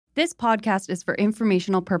This podcast is for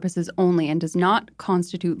informational purposes only and does not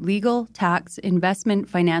constitute legal, tax, investment,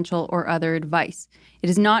 financial, or other advice. It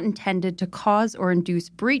is not intended to cause or induce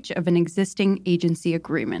breach of an existing agency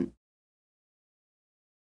agreement.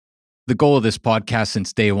 The goal of this podcast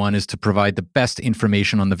since day one is to provide the best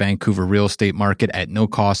information on the Vancouver real estate market at no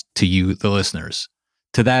cost to you, the listeners.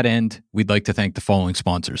 To that end, we'd like to thank the following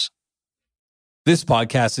sponsors. This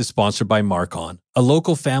podcast is sponsored by Marcon, a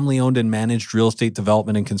local family-owned and managed real estate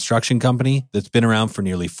development and construction company that's been around for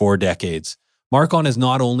nearly 4 decades. Marcon is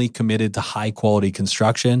not only committed to high-quality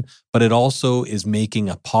construction, but it also is making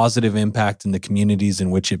a positive impact in the communities in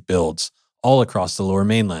which it builds, all across the Lower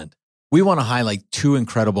Mainland. We want to highlight 2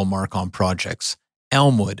 incredible Marcon projects.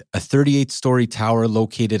 Elmwood, a 38-story tower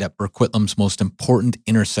located at Burquitlam's most important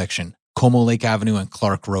intersection, Como Lake Avenue and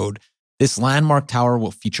Clark Road. This landmark tower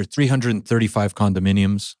will feature 335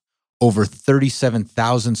 condominiums, over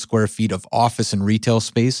 37,000 square feet of office and retail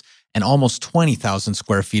space, and almost 20,000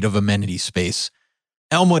 square feet of amenity space.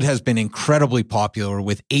 Elmwood has been incredibly popular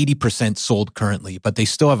with 80% sold currently, but they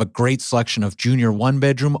still have a great selection of junior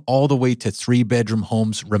 1-bedroom all the way to 3-bedroom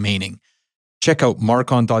homes remaining. Check out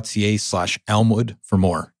marcon.ca/Elmwood for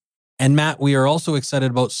more. And Matt, we are also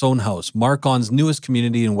excited about Sohn House, Marcon's newest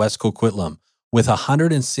community in West Coquitlam. With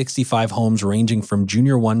 165 homes ranging from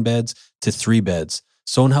junior 1-beds to 3-beds,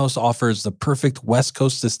 Sohn House offers the perfect West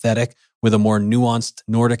Coast aesthetic with a more nuanced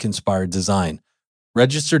Nordic-inspired design.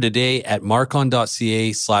 Register today at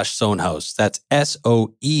marcon.ca/Sohnhaus. That's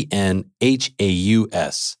SOENHAUS.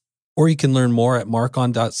 Or you can learn more at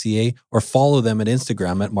marcon.ca or follow them at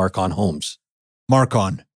Instagram at Marcon Homes.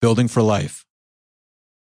 Marcon, building for life.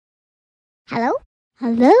 Hello?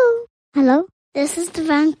 Hello? Hello? This is the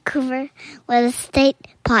Vancouver Real Estate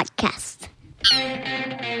Podcast.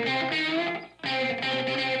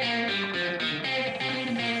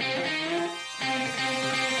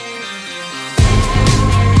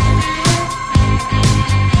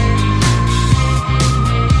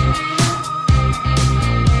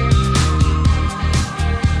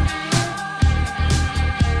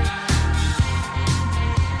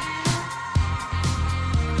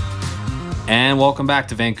 And welcome back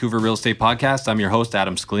to Vancouver Real Estate Podcast. I'm your host,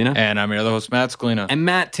 Adam Scalina. And I'm your other host, Matt Scalina. And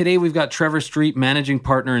Matt, today we've got Trevor Street, Managing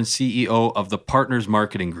Partner and CEO of the Partners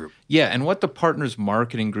Marketing Group. Yeah, and what the Partners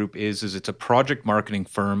Marketing Group is it's a project marketing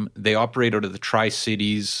firm. They operate out of the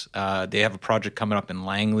Tri-Cities. They have a project coming up in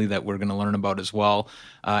Langley that we're going to learn about as well.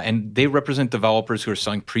 And they represent developers who are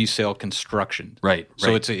selling pre-sale construction. Right.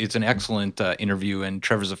 So it's an excellent interview, and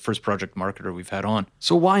Trevor's the first project marketer we've had on.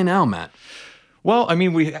 So why now, Matt? Well, I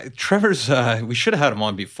mean, Trevor's, we should have had him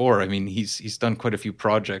on before. I mean, he's done quite a few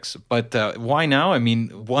projects, but why now? I mean,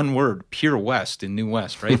 one word, Pure West in New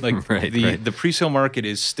West, right? Like the pre-sale market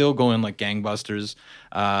is still going like gangbusters.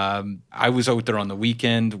 I was out there on the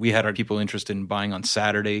weekend. We had our people interested in buying on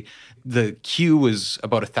Saturday. The queue was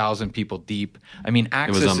about 1,000 people deep. I mean,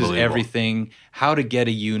 access is everything. How to get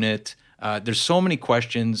a unit. There's so many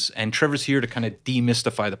questions, and Trevor's here to kind of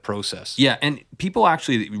demystify the process. Yeah, and people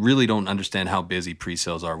actually really don't understand how busy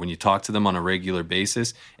pre-sales are when you talk to them on a regular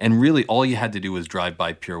basis. And really, all you had to do was drive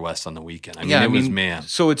by Pure West on the weekend. I mean, it was mayhem.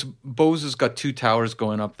 So Bose has got 2 towers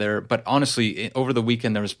going up there, but honestly, over the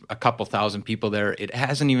weekend, there was a couple thousand people there. It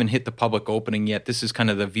hasn't even hit the public opening yet. This is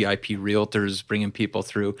kind of the VIP realtors bringing people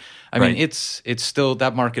through. I mean, it's still,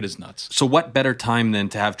 that market is nuts. So what better time than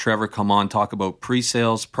to have Trevor come on, talk about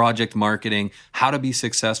pre-sales, project marketing, how to be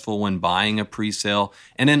successful when buying a pre-sale.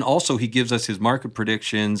 And then also he gives us his market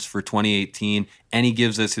predictions for 2018, and he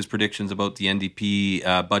gives us his predictions about the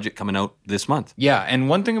NDP budget coming out this month. Yeah, and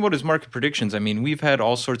one thing about his market predictions, I mean, we've had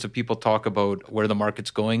all sorts of people talk about where the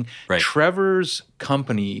market's going. Right. Trevor's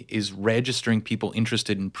company is registering people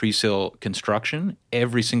interested in pre-sale construction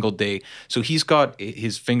every single day. So he's got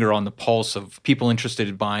his finger on the pulse of people interested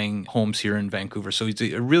in buying homes here in Vancouver. So it's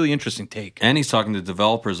a really interesting take. And he's talking to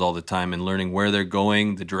developers all the time and learning where they're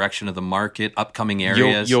going, the direction of the market, upcoming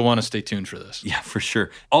areas. You'll want to stay tuned for this. Yeah, for sure.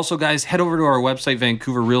 Also, guys, head over to our website,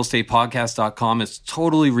 VancouverRealEstatePodcast.com. It's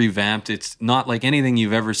totally revamped. It's not like anything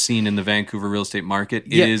you've ever seen in the Vancouver real estate market.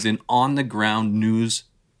 It is an on-the-ground news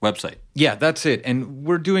website. Yeah, that's it. And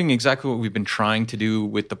we're doing exactly what we've been trying to do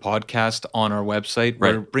with the podcast on our website.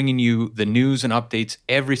 We're bringing you the news and updates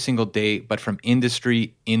every single day, but from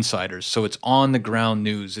industry insiders. So it's on the ground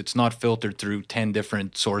news. It's not filtered through 10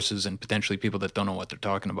 different sources and potentially people that don't know what they're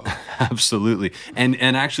talking about. Absolutely. And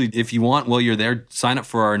actually, if you want, while you're there, sign up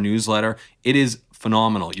for our newsletter. It is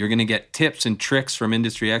phenomenal. You're going to get tips and tricks from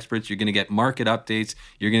industry experts. You're going to get market updates.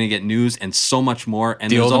 You're going to get news and so much more. And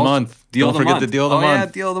deal of the month. Don't forget the deal of the month. Yeah,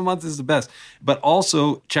 deal of the month is the best. But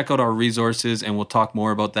also check out our resources, and we'll talk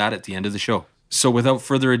more about that at the end of the show. So without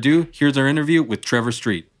further ado, here's our interview with Trevor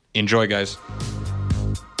Street. Enjoy, guys.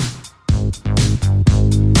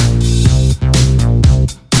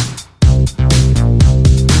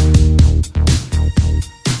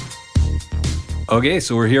 Okay,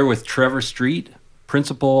 so we're here with Trevor Street,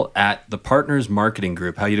 principal at the Partners Marketing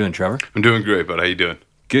Group. How you doing, Trevor? I'm doing great, bud. How you doing?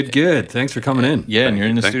 Good. Thanks for coming in. Yeah, and you're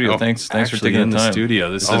in the studio. Thanks for taking in the time. The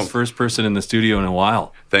studio. This is the first person in the studio in a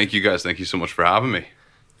while. Thank you, guys. Thank you so much for having me.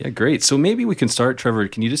 Yeah, great. So maybe we can start, Trevor.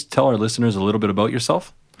 Can you just tell our listeners a little bit about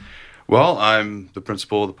yourself? Well, I'm the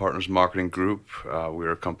principal of the Partners Marketing Group.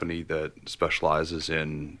 We're a company that specializes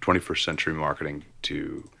in 21st century marketing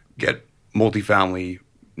to get multifamily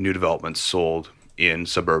new developments sold in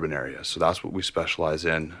suburban areas. So that's what we specialize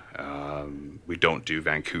in. We don't do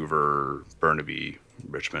Vancouver, Burnaby,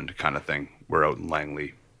 Richmond kind of thing. We're out in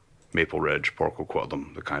Langley, Maple Ridge, Port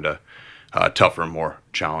Coquitlam, the kind of tougher, more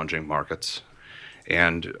challenging markets.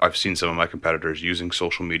 And I've seen some of my competitors using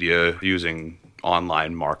social media, using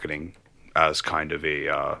online marketing as kind of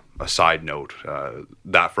a side note.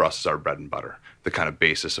 That for us is our bread and butter. The kind of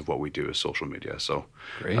basis of what we do is social media. So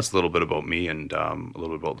That's a little bit about me and a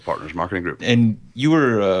little bit about the Partners Marketing Group. And you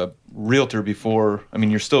were a realtor before. I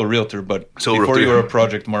mean, you're still a realtor, but before you were a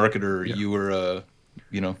project marketer, you were,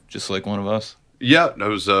 just like one of us. Yeah,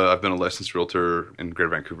 I've been a licensed realtor in Greater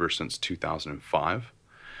Vancouver since 2005.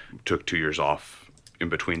 Took 2 years off in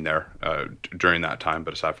between there during that time,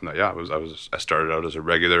 but aside from that, I started out as a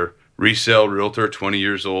regular resale realtor, 20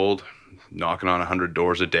 years old, knocking on 100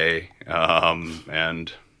 doors a day,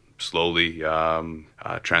 and slowly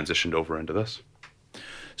transitioned over into this.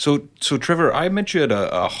 So Trevor, I met you at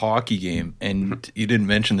a hockey game, and you didn't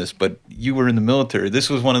mention this, but you were in the military. This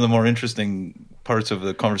was one of the more interesting parts of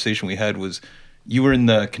the conversation we had was you were in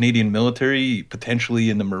the Canadian military, potentially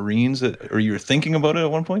in the Marines, or you were thinking about it at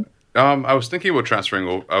one point? I was thinking about transferring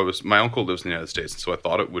over. My uncle lives in the United States, so I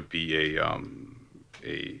thought it would be a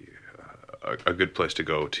good place to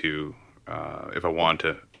go to if I wanted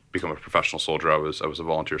to become a professional soldier. I was a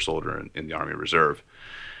volunteer soldier in the Army Reserve,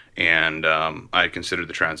 and I considered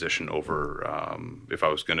the transition over if I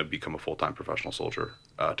was going to become a full-time professional soldier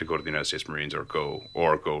to go to the United States Marines or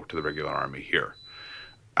go to the regular Army here.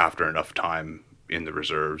 After enough time in the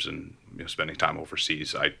reserves and spending time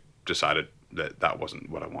overseas, I decided that wasn't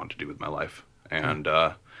what I wanted to do with my life, and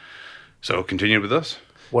so continued with this.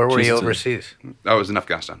 Where were you overseas? I was in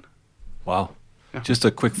Afghanistan. Wow. Yeah. Just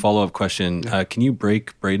a quick follow-up question. Can you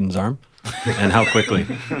break Braden's arm? And how quickly?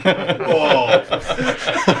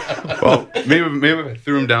 Well, maybe if I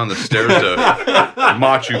threw him down the stairs to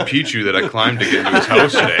Machu Picchu that I climbed to get into his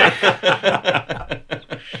house today.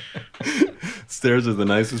 Stairs are the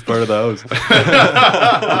nicest part of the house.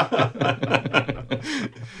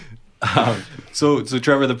 So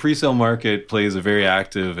Trevor, the pre-sale market plays a very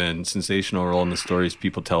active and sensational role in the stories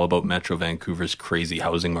people tell about Metro Vancouver's crazy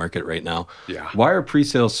housing market right now. Yeah. Why are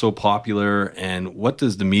pre-sales so popular, and what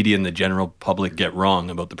does the media and the general public get wrong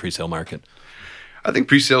about the pre-sale market? I think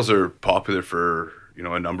pre-sales are popular for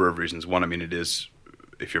a number of reasons. One, I mean, it is,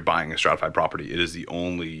 if you're buying a stratified property, it is the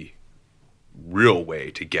only real way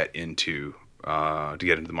to get into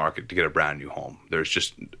the market, to get a brand new home. There's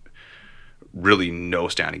just really no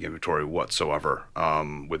standing inventory whatsoever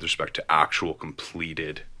with respect to actual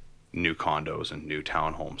completed new condos and new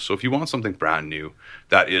townhomes. So if you want something brand new,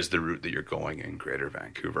 that is the route that you're going in Greater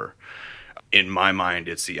Vancouver. In my mind,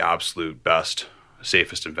 it's the absolute best,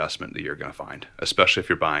 safest investment that you're going to find, especially if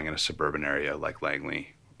you're buying in a suburban area like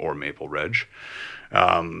Langley or Maple Ridge,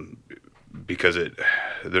 because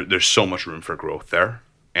there's so much room for growth there.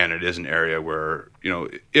 And it is an area where,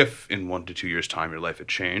 if in 1 to 2 years' time your life had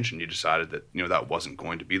changed and you decided that, that wasn't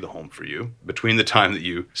going to be the home for you, between the time that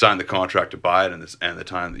you signed the contract to buy it and the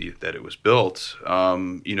time that it was built,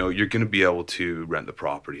 you're going to be able to rent the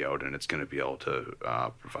property out, and it's going to be able to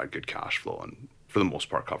provide good cash flow and, for the most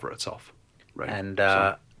part, cover itself. Right. And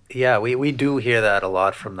we do hear that a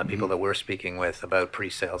lot from the people that we're speaking with about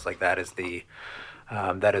pre-sales. Like that is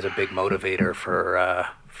that is a big motivator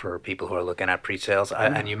for people who are looking at pre-sales.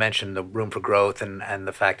 And you mentioned the room for growth and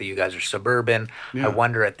the fact that you guys are suburban. Yeah. I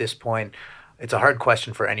wonder at this point, it's a hard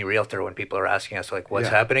question for any realtor when people are asking us, like, what's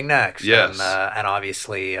happening next? Yes. And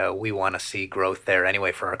obviously, we want to see growth there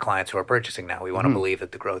anyway for our clients who are purchasing now. We want to believe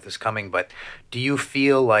that the growth is coming. But do you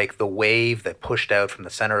feel like the wave that pushed out from the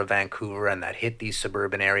center of Vancouver and that hit these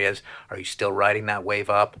suburban areas, are you still riding that wave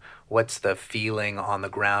up? What's the feeling on the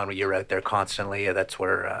ground when you're out there constantly? That's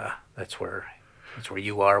where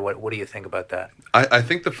you are. What do you think about that? I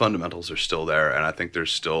think the fundamentals are still there, and I think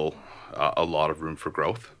there's still a lot of room for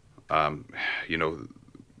growth.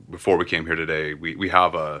 Before we came here today, we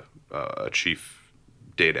have a chief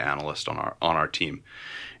data analyst on our team,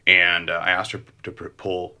 and I asked her to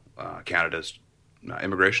pull Canada's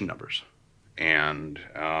immigration numbers, and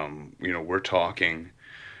we're talking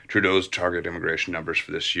Trudeau's target immigration numbers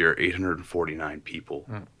for this year: 849 people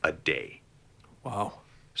a day. Wow.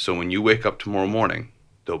 So when you wake up tomorrow morning,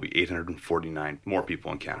 there'll be 849 more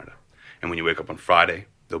people in Canada. And when you wake up on Friday,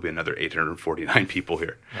 there'll be another 849 people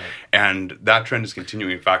here. Right. And that trend is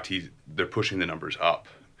continuing. In fact, they're pushing the numbers up.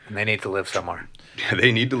 And they need to live somewhere. Yeah,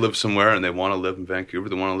 they need to live somewhere, and they want to live in Vancouver.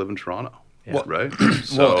 They want to live in Toronto. Yeah. Well, right?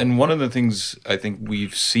 Well, and one of the things I think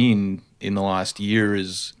we've seen in the last year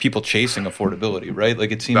is people chasing affordability, right?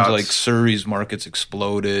 Like it seems like Surrey's markets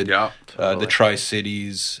exploded, totally. The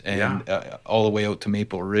Tri-Cities, and all the way out to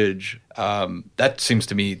Maple Ridge. That seems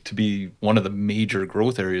to me to be one of the major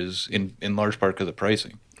growth areas in large part because of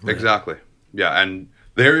pricing. Right? Exactly. Yeah, and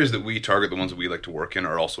the areas that we target, the ones that we like to work in,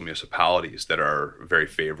 are also municipalities that are very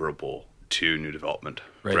favorable to new development,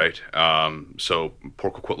 right? So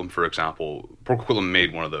Port Coquitlam, for example, Port Coquitlam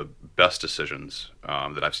made one of the best decisions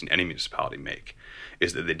that I've seen any municipality make,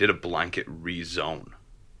 is that they did a blanket rezone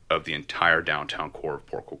of the entire downtown core of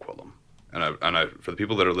Port Coquitlam. And for the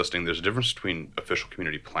people that are listening, there's a difference between official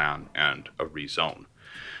community plan and a rezone.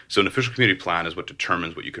 So an official community plan is what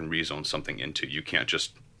determines what you can rezone something into. You can't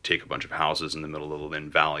just take a bunch of houses in the middle of the Lynn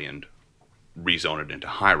Valley and rezone it into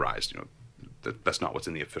high-rise, That's not what's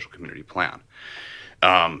in the official community plan.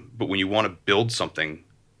 But when you want to build something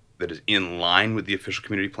that is in line with the official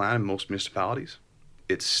community plan in most municipalities,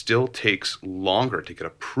 it still takes longer to get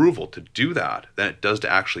approval to do that than it does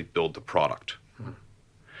to actually build the product. Mm-hmm.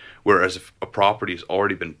 Whereas if a property has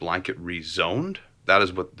already been blanket rezoned, that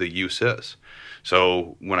is what the use is.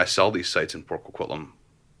 So when I sell these sites in Port Coquitlam,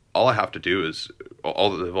 all I have to do is,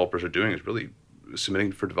 all the developers are doing is really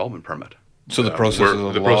submitting for development permit. So the process is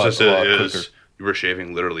a lot quicker. We're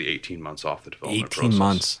shaving literally 18 months off the development process. 18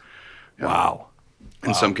 months. Yeah. Wow.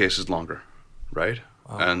 In some cases longer, right?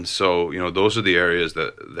 Wow. And so, those are the areas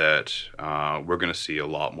that we're going to see a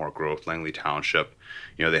lot more growth. Langley Township,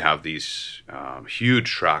 they have these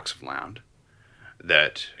huge tracts of land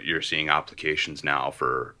that you're seeing applications now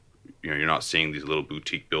for, you're not seeing these little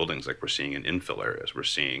boutique buildings like we're seeing in infill areas. We're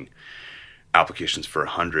seeing applications for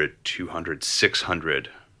 100, 200, 600.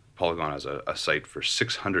 Polygon has a site for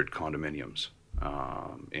 600 condominiums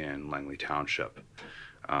in Langley Township.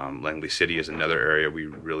 Langley City is another area we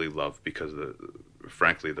really love because,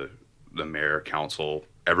 frankly, the mayor, council,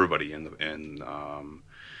 everybody in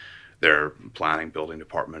their planning building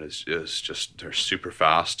department is just, they're super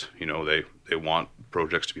fast. They want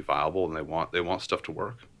projects to be viable, and they want stuff to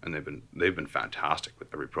work, and they've been fantastic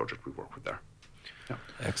with every project we work with there. Yeah.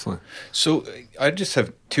 Excellent. So I just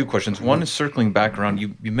have two questions. One is circling back around.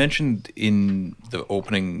 You mentioned in the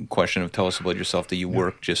opening question of tell us about yourself that you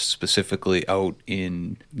work just specifically out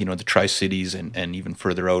in the Tri-Cities and even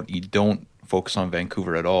further out. You don't focus on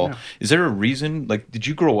Vancouver at all. Yeah. Is there a reason? Like, did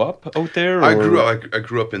you grow up out there? Or? I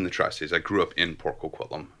grew up in the Tri-Cities. I grew up in Port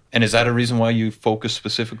Coquitlam. And is that a reason why you focus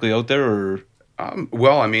specifically out there, or?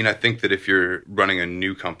 Well, I think that if you're running a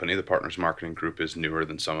new company, the Partners Marketing Group is newer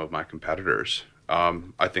than some of my competitors.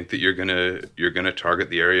 I think that you're gonna target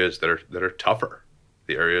the areas that are tougher,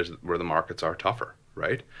 the areas where the markets are tougher,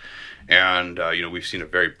 right? And we've seen a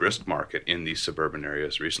very brisk market in these suburban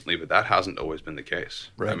areas recently, but that hasn't always been the case.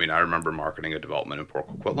 Right. I rember marketing a development in Port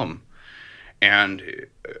Coquitlam, and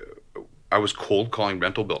I was cold calling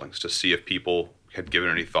rental buildings to see if people had given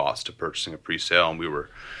any thoughts to purchasing a pre-sale, and we were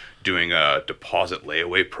doing a deposit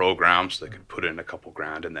layaway program so they could put in a couple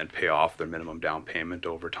grand and then pay off their minimum down payment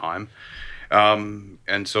over time.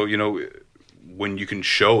 And so, when you can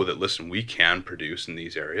show that, listen, we can produce in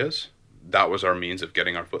these areas, that was our means of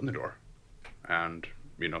getting our foot in the door. And,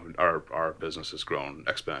 our business has grown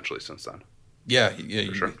exponentially since then. Yeah,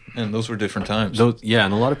 for sure. And those were different times. And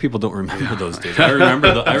a lot of people don't remember those days. I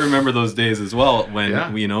remember those days as well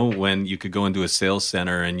when when you could go into a sales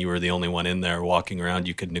center and you were the only one in there walking around.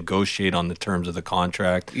 You could negotiate on the terms of the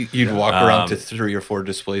contract. You'd walk around to 3 or 4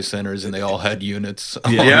 display centers and they all had units.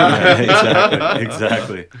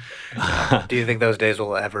 Exactly. Do you think those days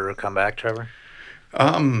will ever come back, Trevor?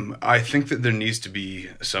 I think that there needs to be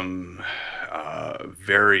some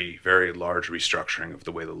very, very large restructuring of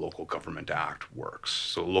the way the Local Government Act works.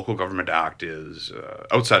 So the Local Government Act is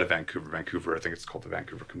outside of Vancouver, I think it's called the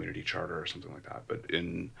Vancouver Community Charter or something like that. But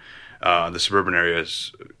in the suburban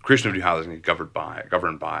areas, creation of new housing is governed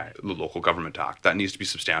by the Local Government Act. That needs to be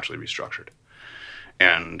substantially restructured.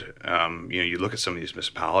 And you look at some of these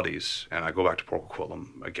municipalities, and I go back to Port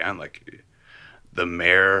Coquitlam again, like the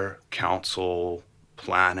mayor, council,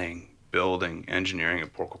 planning, building, engineering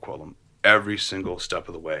at Port Coquitlam, every single step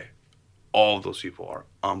of the way All of those people are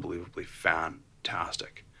unbelievably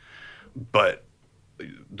fantastic. But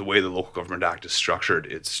the way the Local Government Act is structured,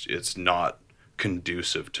 it's not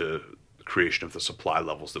conducive to the creation of the supply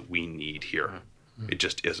levels that we need here. Mm-hmm. It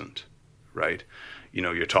just isn't, right?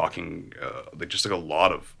 You're talking just like a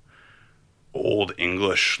lot of old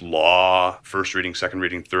English law, first reading, second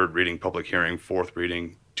reading, third reading, public hearing, fourth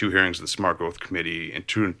reading, 2 hearings of the Smart Growth Committee,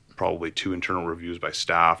 and probably 2 internal reviews by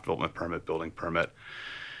staff, development permit, building permit.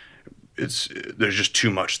 There's just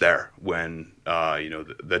too much there when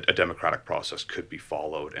a democratic process could be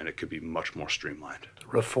followed and it could be much more streamlined.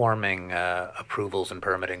 Reforming approvals and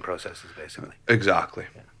permitting processes, basically. Exactly.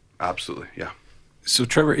 Yeah. Absolutely. Yeah. So,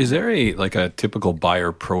 Trevor, is there a typical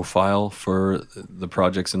buyer profile for the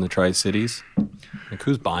projects in the Tri-Cities? Like,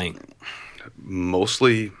 who's buying?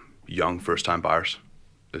 Mostly young first-time buyers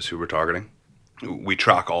is who we're targeting. We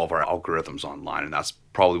track all of our algorithms online, and that's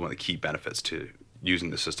probably one of the key benefits to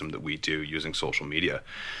using the system that we do, using social media.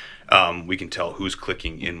 We can tell who's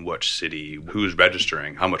clicking in which city, who's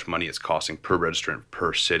registering, how much money it's costing per registrant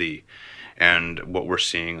per city. And what we're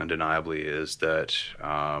seeing undeniably is that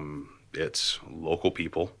it's local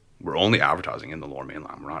people. We're only advertising in the Lower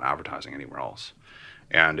Mainland. We're not advertising anywhere else.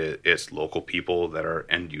 And it's local people that are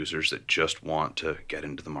end users that just want to get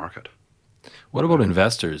into the market. What about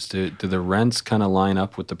investors? Do the rents kind of line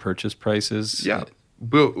up with the purchase prices? Yeah.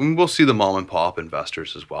 We'll see the mom and pop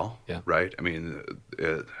investors as well, right? I mean,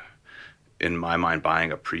 in my mind,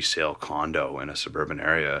 buying a pre-sale condo in a suburban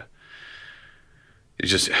area,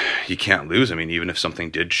 you can't lose. I mean, even if something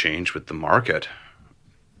did change with the market,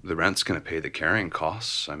 the rent's going to pay the carrying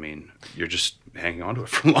costs. I mean, you're just hanging on to it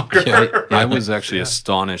for longer. Yeah, I was actually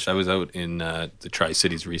astonished. I was out in the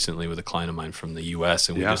Tri-Cities recently with a client of mine from the U.S.,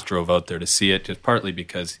 and we just drove out there to see it, just partly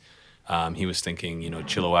because he was thinking,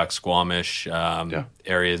 Chilliwack, Squamish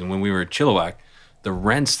areas. And when we were at Chilliwack, the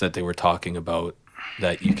rents that they were talking about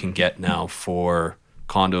that you can get now for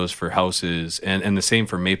condos, for houses, and the same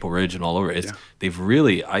for Maple Ridge and all over. They've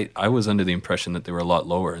really, I was under the impression that they were a lot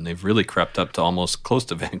lower, and they've really crept up to almost close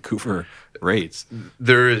to Vancouver rates.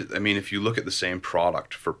 If you look at the same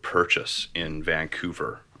product for purchase in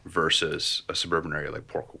Vancouver versus a suburban area like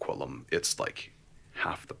Port Coquitlam, it's like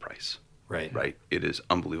half the price. Right. It is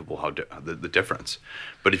unbelievable how the difference.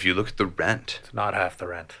 But if you look at the rent, it's not half the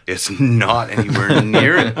rent. It's not anywhere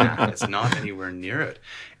near it. It's not anywhere near it.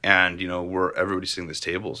 And everybody sitting at this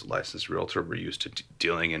table is a licensed realtor. We're used to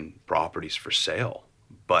dealing in properties for sale.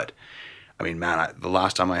 But I mean, man, the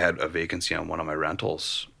last time I had a vacancy on one of my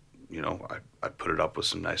rentals, I put it up with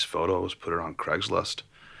some nice photos, put it on Craigslist.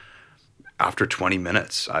 After 20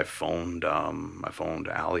 minutes, I phoned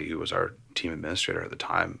Ali, who was our team administrator at the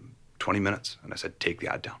time. 20 minutes. And I said, take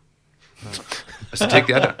the ad down. I said, take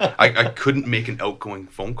the ad down. I couldn't make an outgoing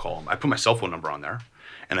phone call. I put my cell phone number on there,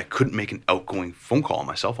 and I couldn't make an outgoing phone call on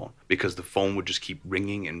my cell phone because the phone would just keep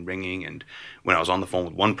ringing and ringing. And when I was on the phone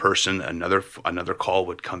with one person, another call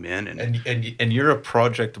would come in. And you're a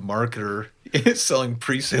project marketer selling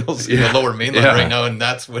pre-sales in the Lower Mainland right now, and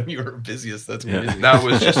that's when you were busiest. That's crazy. That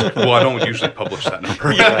was just, I don't usually publish that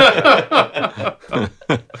number.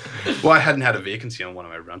 Well, I hadn't had a vacancy on one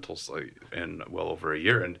of my rentals in well over a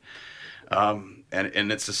year, and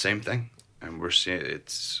it's the same thing. And we're seeing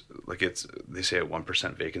they say a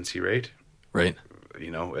 1% vacancy rate. Right.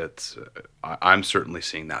 I'm certainly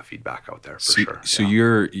seeing that feedback out there for sure. So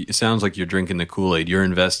it sounds like you're drinking the Kool-Aid. You're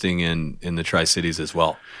investing in the Tri-Cities as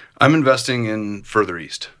well. I'm investing in further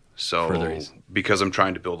east. Because I'm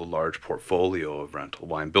trying to build a large portfolio of rental.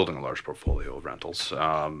 Well, I'm building a large portfolio of rentals.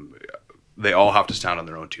 They all have to stand on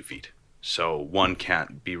their own 2 feet. So one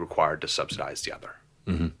can't be required to subsidize the other,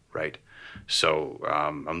 right? So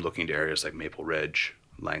I'm looking to areas like Maple Ridge,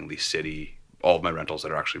 Langley City. All of my rentals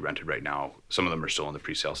that are actually rented right now, some of them are still in the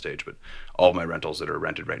pre-sale stage, but all of my rentals that are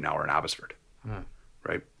rented right now are in Abbotsford,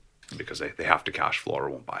 right? Because they have to cash flow or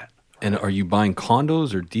won't buy it. And are you buying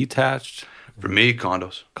condos or detached? For me,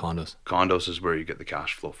 condos. Condos is where you get the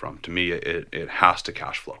cash flow from. To me, it has to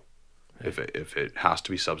cash flow. Right. If it has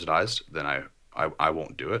to be subsidized, then I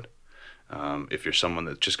won't do it. If you're someone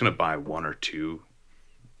that's just going to buy 1 or 2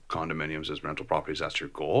 condominiums as rental properties, that's your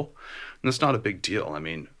goal, and it's not a big deal. I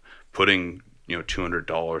mean, putting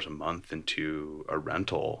 $200 a month into a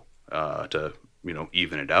rental to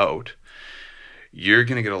even it out, you're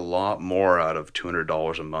going to get a lot more out of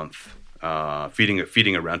 $200 a month.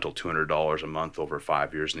 Feeding a rental $200 a month over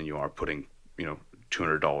 5 years than you are putting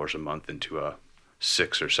 $200 a month into a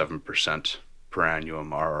 6 or 7% per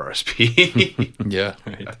annum RRSP. Yeah,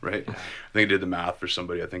 right. I think I did the math for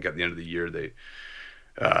somebody. I think at the end of the year they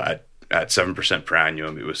at 7% per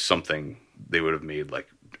annum, it was something they would have made like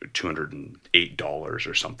 $208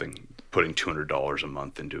 or something putting $200 a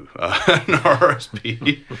month into an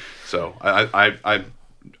RSP. So I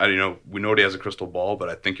we know he has a crystal ball, but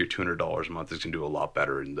I think your $200 a month is going to do a lot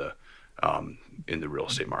better in the real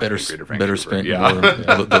estate market. Better spent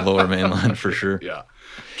the lower mainland for sure. Yeah.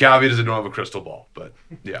 Caveat is I don't have a crystal ball, but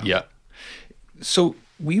yeah. Yeah. So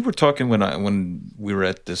we were talking when we were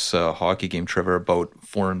at this hockey game, Trevor, about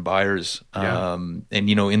foreign buyers. And,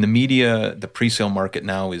 in the media, the pre-sale market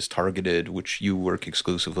now is targeted, which you work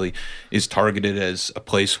exclusively, is targeted as a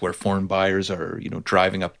place where foreign buyers are,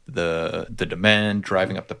 driving up the demand,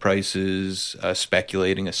 driving up the prices,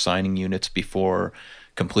 speculating, assigning units before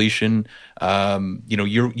completion.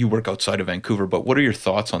 You work outside of Vancouver, but what are your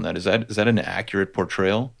thoughts on that? Is that an accurate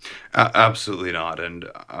portrayal? Absolutely not. And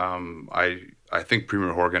I think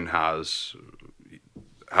Premier Horgan has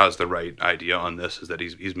the right idea on this, is that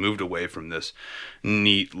he's moved away from this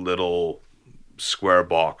neat little square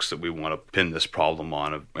box that we want to pin this problem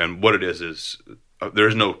on. And what it is there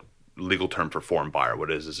is no legal term for foreign buyer. What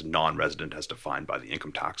it is a non-resident as defined by the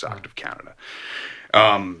Income Tax Act of Canada.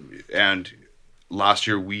 And last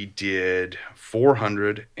year we did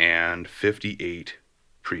 458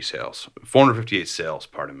 pre-sales, 458 sales,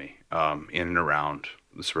 in and around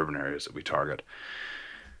the suburban areas that we target.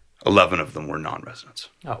 11 of them were non-residents.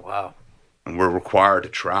 Oh, wow. And we're required to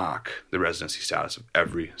track the residency status of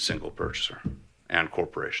every single purchaser and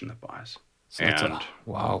corporation that buys. So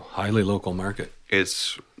highly local market.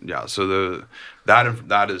 It's, so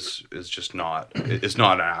that is just not, it's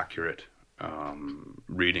not an accurate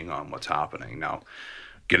reading on what's happening. Now,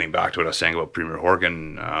 getting back to what I was saying about Premier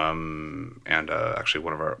Horgan, and actually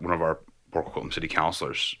one of our Port Coquitlam City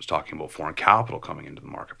Councillors was talking about foreign capital coming into the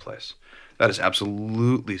marketplace. That is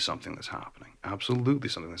absolutely something that's happening. Absolutely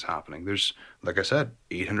something that's happening. There's, like I said,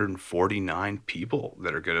 849 people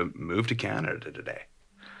that are going to move to Canada today.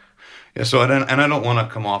 Yeah. So I don't want to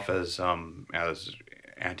come off as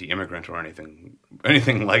anti-immigrant or anything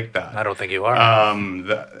like that. I don't think you are.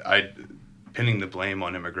 Pinning the blame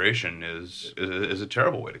on immigration is a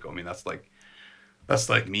terrible way to go. I mean, that's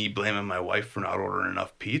like me blaming my wife for not ordering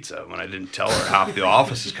enough pizza when I didn't tell her half the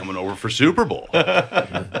office is coming over for Super Bowl.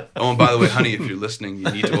 Oh, and by the way, honey, if you're listening,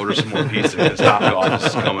 you need to order some more pizza because half the office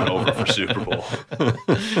is coming over for Super Bowl.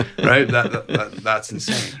 Right? That's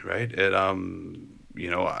insane, right? It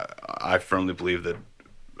I firmly believe that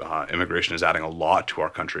immigration is adding a lot to our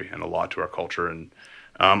country and a lot to our culture, and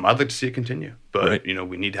I'd like to see it continue. But right.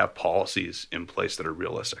 We need to have policies in place that are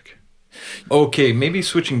realistic. Okay, maybe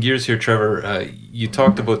switching gears here, Trevor. You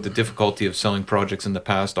talked about the difficulty of selling projects in the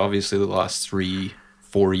past. Obviously, the last 3-4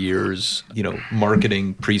 years,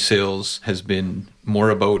 marketing pre-sales has been more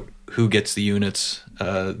about who gets the units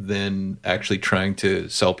than actually trying to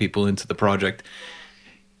sell people into the project.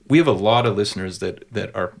 We have a lot of listeners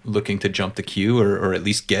that are looking to jump the queue or at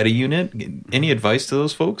least get a unit. Any advice to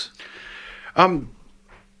those folks?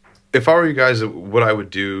 If I were you guys, what I would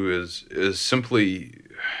do is simply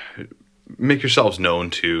make yourselves known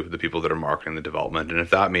to the people that are marketing the development. And if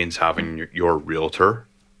that means having your realtor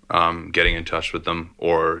getting in touch with them,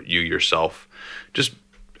 or you yourself, just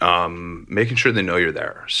making sure they know you're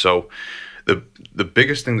there. So the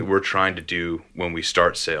biggest thing that we're trying to do when we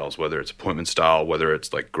start sales, whether it's appointment style, whether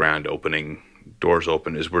it's like grand opening, doors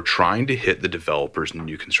open, is we're trying to hit the developer's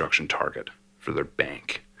new construction target for their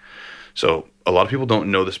bank. So a lot of people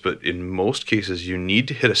don't know this, but in most cases, you need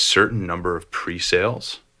to hit a certain number of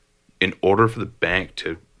pre-sales in order for the bank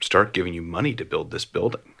to start giving you money to build this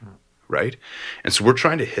building, right? And so we're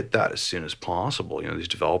trying to hit that as soon as possible. These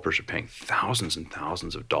developers are paying thousands and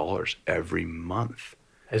thousands of dollars every month.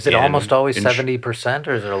 Is it almost always 70%,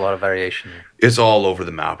 or is there a lot of variation here? It's all over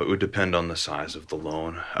the map. It would depend on the size of the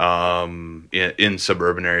loan. In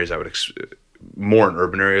suburban areas, more in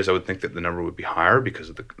urban areas, I would think that the number would be higher because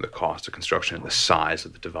of the cost of construction and the size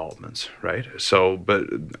of the developments, right? So, but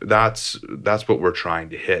that's what we're trying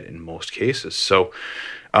to hit in most cases. So,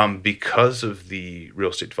 because of the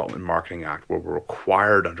Real Estate Development Marketing Act, where we're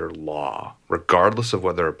required under law, regardless of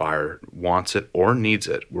whether a buyer wants it or needs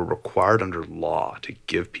it, we're required under law to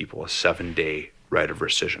give people a 7-day right of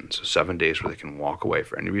rescission. So 7 days where they can walk away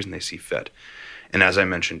for any reason they see fit. And as I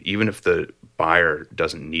mentioned, even if the buyer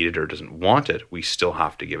doesn't need it or doesn't want it, we still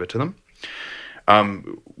have to give it to them.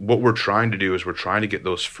 What we're trying to do is we're trying to get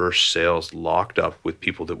those first sales locked up with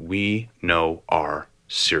people that we know are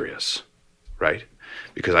serious, right?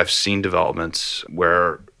 Because I've seen developments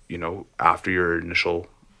where, after your initial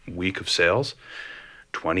week of sales,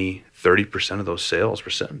 20, 30% of those sales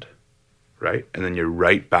rescind, right? And then you're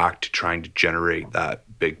right back to trying to generate that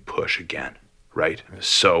big push again. right?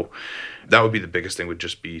 So that would be the biggest thing, would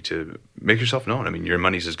just be to make yourself known. I mean, your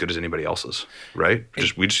money's as good as anybody else's, right?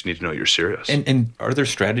 We just need to know you're serious. And are there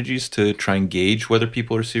strategies to try and gauge whether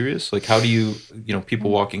people are serious? Like, how do you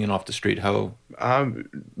people walking in off the street, how?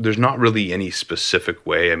 There's not really any specific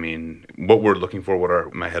way. I mean, what we're looking for,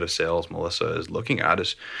 what my head of sales, Melissa, is looking at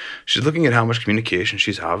is she's looking at how much communication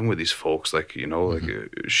she's having with these folks. Like,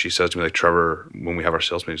 she says to me, like, Trevor, when we have our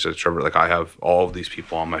sales meeting, she says, Trevor, like, I have all of these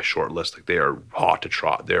people on my short list. Like, they are hot to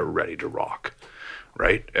trot. They're ready to rock,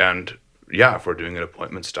 right? And yeah, if we're doing an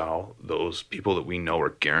appointment style, those people that we know are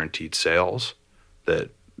guaranteed sales,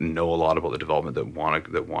 that know a lot about the development, that want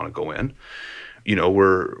to go in,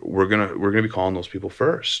 we're gonna be calling those people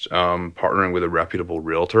first. Partnering with a reputable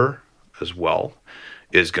realtor as well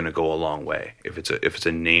is going to go a long way. If it's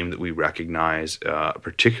a name that we recognize,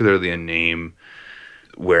 particularly a name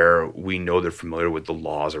where we know they're familiar with the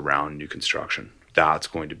laws around new construction, that's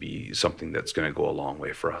going to be something that's going to go a long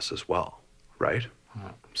way for us as well, right?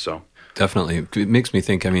 So definitely, it makes me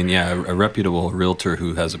think. I mean, yeah, a reputable realtor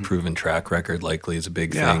who has a proven track record likely is a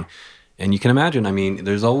big thing. And you can imagine, I mean,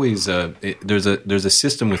 there's always there's a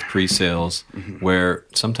system with pre-sales where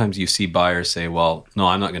sometimes you see buyers say, well, no,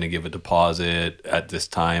 I'm not going to give a deposit at this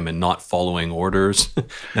time, and not following orders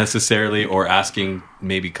necessarily, or asking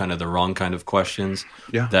maybe kind of the wrong kind of questions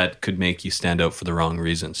that could make you stand out for the wrong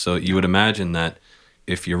reasons. So you would imagine that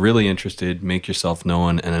if you're really interested, make yourself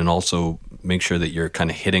known, and then also make sure that you're kind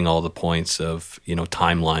of hitting all the points of,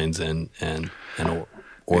 timelines and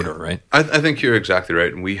order, right? I think you're exactly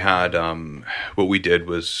right. And we had, what we did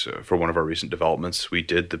was, for one of our recent developments, we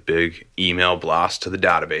did the big email blast to the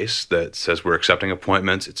database that says we're accepting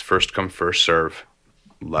appointments. It's first come, first serve.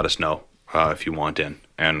 Let us know if you want in.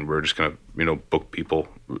 And we're just going to, book people,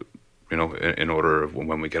 in order of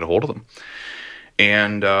when we get a hold of them.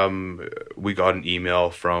 And we got an email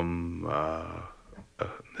from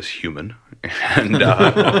this human, and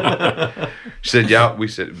she said, "Yeah, we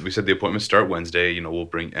said the appointments start Wednesday. We'll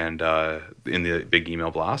bring," and in the big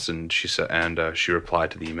email blast, and she said, she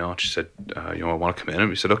replied to the email, and she said, "I want to come in." And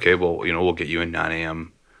we said, "Okay, well, we'll get you in 9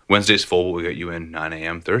 a.m. Wednesday's full, but we'll get you in 9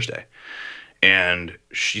 a.m. Thursday." And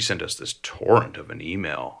she sent us this torrent of an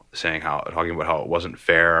email talking about how it wasn't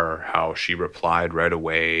fair, how she replied right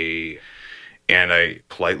away. And I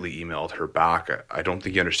politely emailed her back. I don't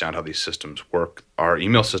think you understand how these systems work. Our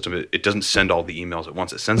email system, it doesn't send all the emails at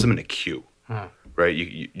once. It sends them in a queue, right?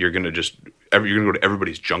 You're going to go to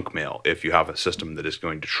everybody's junk mail if you have a system that is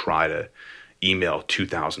going to try to email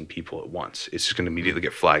 2,000 people at once. It's just going to immediately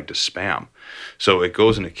get flagged as spam. So it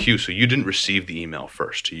goes in a queue. So you didn't receive the email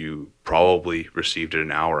first. You probably received it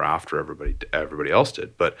an hour after everybody else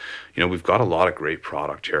did. But, we've got a lot of great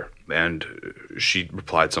product here. And she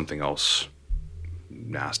replied something else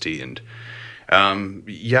nasty, and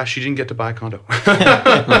she didn't get to buy a condo.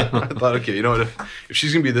 I thought, okay, if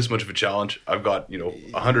she's gonna be this much of a challenge, I've got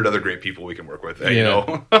 100 other great people we can work with. Right.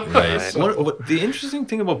 What the interesting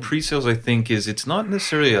thing about pre-sales, I think, is it's not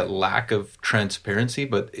necessarily a lack of transparency,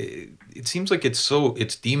 but it seems like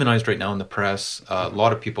it's demonized right now in the press. A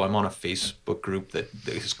lot of people. I'm on a Facebook group that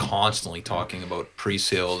is constantly talking about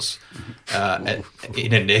pre-sales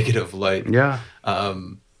in a negative light. Yeah.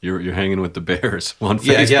 You're hanging with the bears on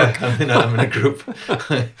Facebook. Yeah. I'm in a group.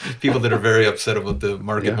 People that are very upset about the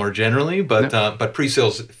market more generally, but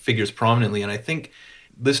pre-sales figures prominently. And I think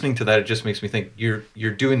listening to that, it just makes me think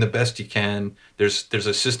you're doing the best you can. There's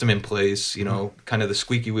a system in place, kind of the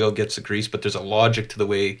squeaky wheel gets the grease, but there's a logic to the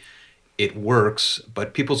way it works,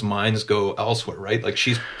 but people's minds go elsewhere, right? Like,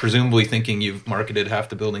 she's presumably thinking you've marketed half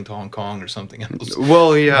the building to Hong Kong or something else.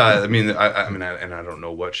 Well, yeah. I mean, I don't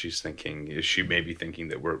know what she's thinking. She may be thinking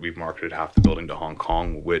that we've marketed half the building to Hong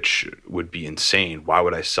Kong, which would be insane. Why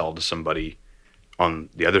would I sell to somebody on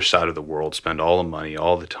the other side of the world, spend all the money,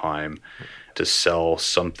 all the time to sell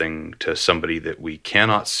something to somebody that we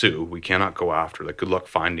cannot sue, we cannot go after? Like, good luck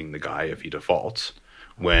finding the guy if he defaults,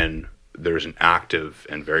 when there's an active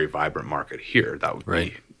and very vibrant market here. That would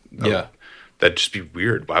be, that'd just be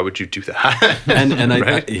weird. Why would you do that? And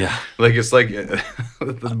right? Like, it's like,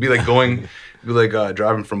 it'd be like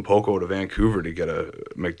driving from Poco to Vancouver to get a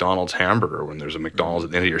McDonald's hamburger when there's a McDonald's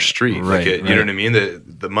at the end of your street. Right, you know what I mean?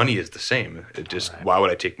 The money is the same. It just, why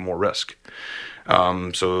would I take more risk?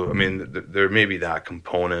 So, I mean, there may be that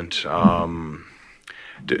component.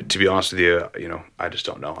 To be honest with you, I just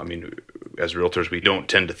don't know. I mean, as realtors, we don't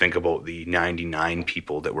tend to think about the 99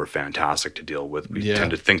 people that were fantastic to deal with. We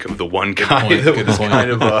tend to think of the one guy that was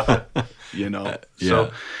kind of,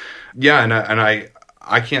 So, and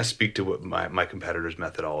I can't speak to what my competitor's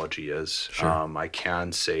methodology is. Sure. I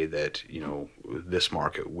can say that, this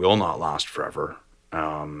market will not last forever.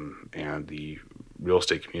 and the real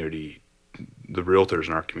estate community, the realtors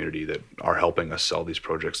in our community that are helping us sell these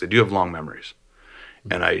projects, they do have long memories.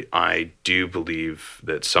 And I do believe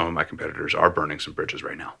that some of my competitors are burning some bridges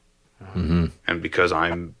right now. Mm-hmm. And because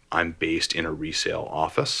I'm based in a resale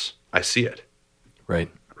office, I see it. Right.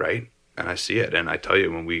 And I see it. And I tell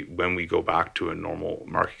you, when we go back to a normal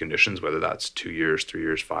market conditions, whether that's 2 years, 3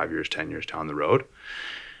 years, 5 years, 10 years down the road,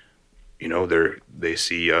 they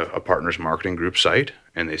see a Partners Marketing Group site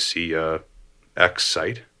and they see a X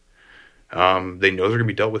site. They know they're going to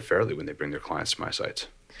be dealt with fairly when they bring their clients to my sites,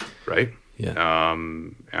 right? Yeah.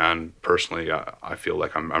 And personally, I feel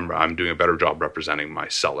like I'm doing a better job representing my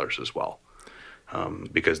sellers as well,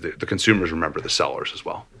 because the consumers remember the sellers as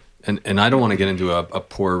well. And I don't want to get into a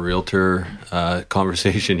poor realtor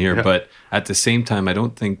conversation here, but at the same time, I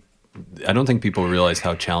don't think people realize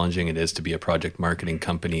how challenging it is to be a project marketing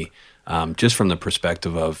company. Just from the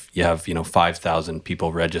perspective of you have 5,000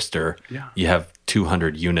 people register, you have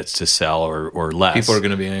 200 units to sell or less. People are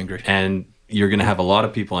going to be angry, and you're going to have a lot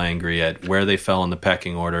of people angry at where they fell in the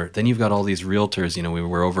pecking order. Then you've got all these realtors.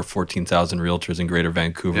 We're over 14,000 realtors in Greater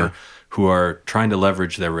Vancouver who are trying to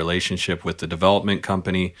leverage their relationship with the development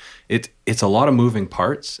company. It's a lot of moving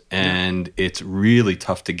parts, and it's really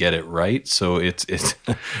tough to get it right. So it's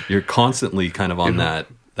you're constantly kind of on that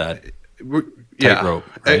tightrope.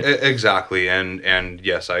 Right? Exactly. And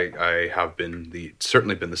yes, I have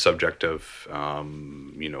certainly been the subject of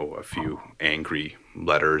a few angry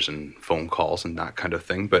letters and phone calls and that kind of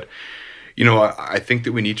thing. But I think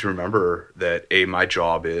that we need to remember that my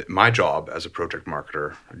job as a project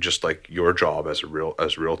marketer, just like your job as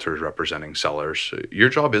realtors representing sellers, your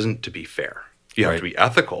job isn't to be fair. You have to be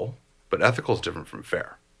ethical, but ethical is different from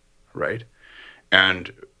fair, right?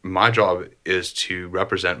 And my job is to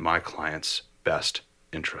represent my clients' best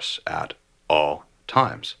interests at all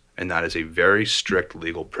times. And that is a very strict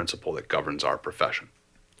legal principle that governs our profession.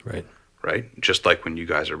 Right? Just like when you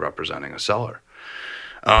guys are representing a seller.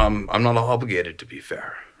 I'm not obligated to be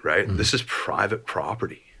fair, right? Mm-hmm. This is private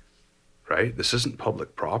property, right? This isn't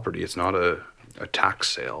public property. It's not a tax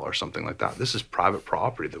sale or something like that. This is private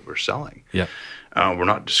property that we're selling. Yeah. We're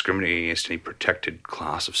not discriminating against any protected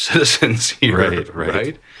class of citizens here,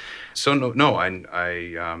 right? So no,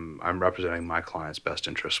 I'm representing my client's best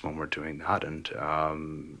interests when we're doing that, and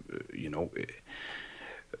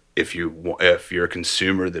if you're a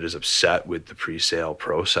consumer that is upset with the pre-sale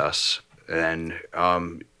process, then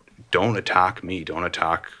don't attack me, don't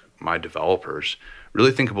attack my developers.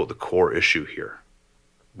 Really think about the core issue here,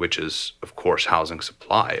 which is, of course, housing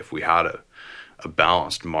supply. If we had a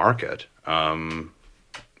balanced market,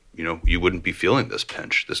 you wouldn't be feeling this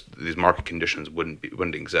pinch. These market conditions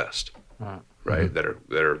wouldn't exist, right? Mm-hmm.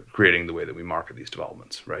 That are creating the way that we market these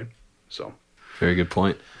developments, right? So, very good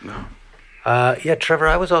point. No. Trevor,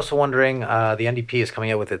 I was also wondering, the NDP is coming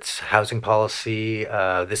out with its housing policy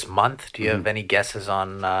this month. Do you have any guesses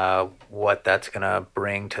on what that's going to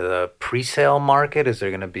bring to the pre-sale market? Is there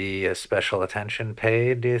going to be a special attention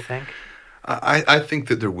paid, do you think? I think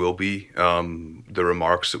that there will be. The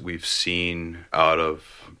remarks that we've seen out of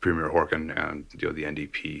Premier Horkin and the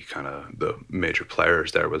NDP, kind of the major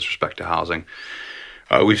players there with respect to housing.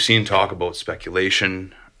 We've seen talk about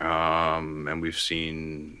speculation. And we've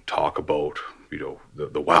seen talk about,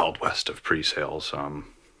 the Wild West of pre-sales. I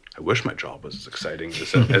wish my job was as exciting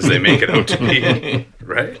as they make it out to be,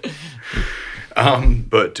 right?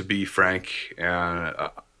 But to be frank,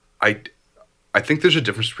 I think there's a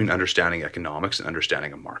difference between understanding economics and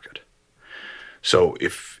understanding a market. So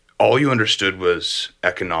if all you understood was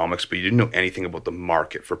economics, but you didn't know anything about the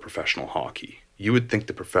market for professional hockey, you would think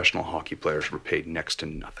the professional hockey players were paid next to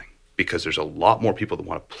nothing. Because there's a lot more people that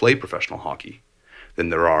want to play professional hockey than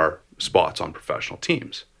there are spots on professional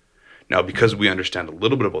teams. Now, because we understand a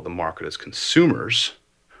little bit about the market as consumers,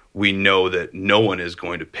 we know that no one is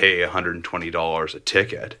going to pay $120 a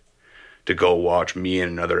ticket to go watch me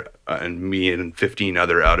and 15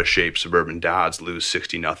 other out-of-shape suburban dads lose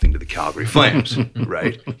 60-0 to the Calgary Flames,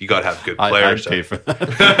 right? You got to have good players. I'd pay for that.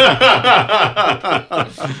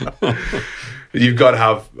 You've got to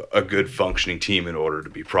have a good functioning team in order to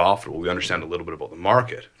be profitable. We understand a little bit about the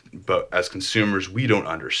market, but as consumers, we don't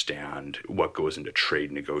understand what goes into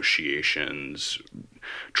trade negotiations,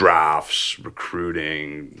 drafts,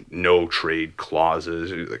 recruiting, no trade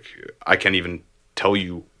clauses. Like, I can't even tell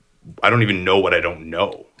you, I don't even know what I don't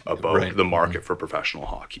know about the market for professional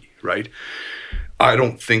hockey, right? I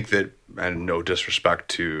don't think that, and no disrespect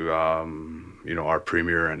to our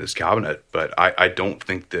premier and his cabinet, but I don't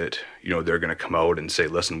think that they're going to come out and say,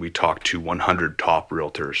 listen, we talked to 100 top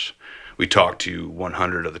realtors, We talked to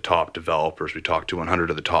 100 of the top developers. We talked to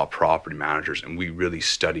 100 of the top property managers, and we really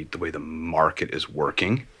studied the way the market is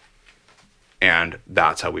working. And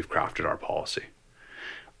that's how we've crafted our policy.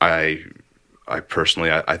 I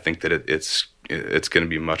personally, I think that it's going to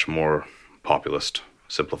be much more populist,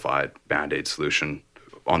 simplified Band-Aid solution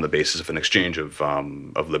on the basis of an exchange of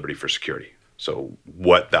liberty for security. So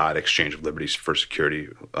what that exchange of liberties for security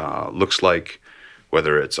looks like,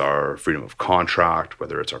 whether it's our freedom of contract,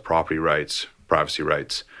 whether it's our property rights, privacy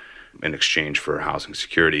rights, in exchange for housing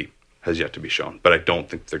security, has yet to be shown. But I don't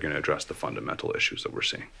think they're going to address the fundamental issues that we're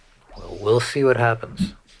seeing. Well, we'll see what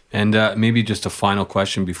happens. And maybe just a final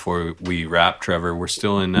question before we wrap, Trevor. We're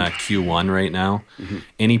still in Q1 right now. Mm-hmm.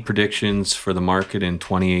 Any predictions for the market in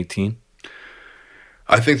 2018?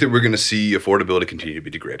 I think that we're going to see affordability continue to be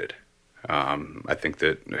degraded. I think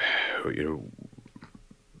that,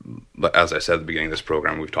 as I said at the beginning of this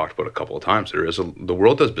program, we've talked about a couple of times, the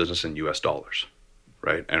world does business in US dollars,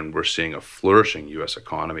 right? And we're seeing a flourishing US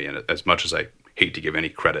economy. And as much as I hate to give any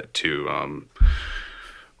credit to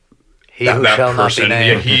he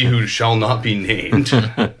who shall not be named,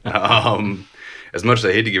 as much as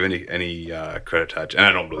I hate to give any credit to, and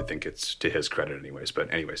I don't really think it's to his credit anyways, but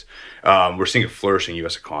we're seeing a flourishing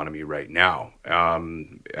U.S. economy right now.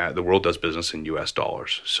 The world does business in U.S.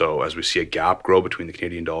 dollars. So as we see a gap grow between the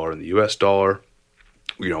Canadian dollar and the U.S. dollar,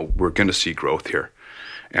 we're going to see growth here.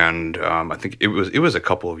 And I think it was a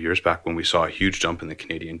couple of years back when we saw a huge jump in the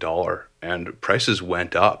Canadian dollar and prices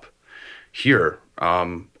went up here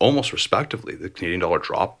almost respectively. The Canadian dollar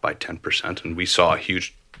dropped by 10% and we saw a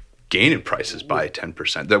huge gain in prices by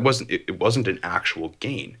 10%. It wasn't an actual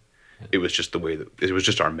gain. It was just the way that it was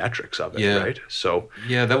just our metrics of it, right? So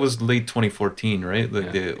that was late 2014, right?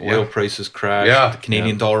 The oil prices crashed, the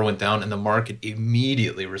Canadian dollar went down, and the market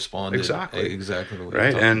immediately responded. Exactly the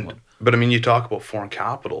way right. But I mean, you talk about foreign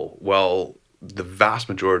capital. Well, the vast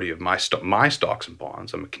majority of my stocks and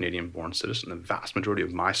bonds. I'm a Canadian-born citizen. The vast majority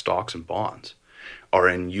of my stocks and bonds are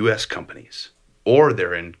in U.S. companies, or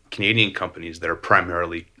they're in Canadian companies that are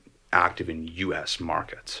primarily active in U.S.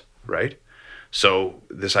 markets, right? So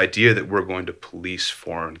this idea that we're going to police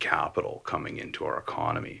foreign capital coming into our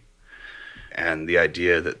economy, and the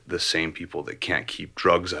idea that the same people that can't keep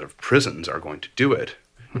drugs out of prisons are going to do it,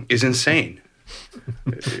 is insane.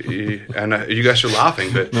 And you guys are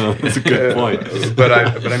laughing, but no, that's a good point. But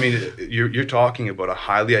I mean, you're talking about a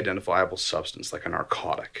highly identifiable substance like a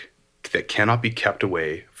narcotic that cannot be kept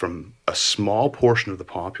away from a small portion of the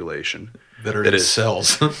population that are in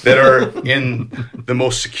cells that are in the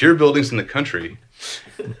most secure buildings in the country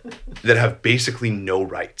that have basically no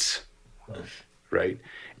rights, right?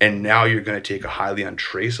 And now you're going to take a highly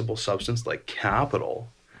untraceable substance like capital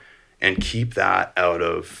and keep that out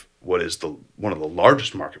of what is one of the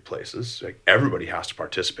largest marketplaces. Like, everybody has to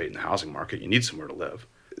participate in the housing market. You need somewhere to live.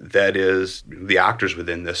 That is, the actors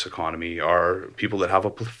within this economy are people that have a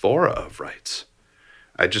plethora of rights.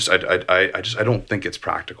 I don't think it's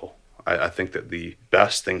practical. I think that the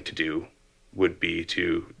best thing to do would be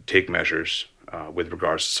to take measures with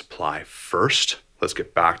regards to supply first. Let's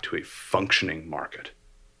get back to a functioning market,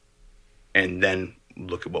 and then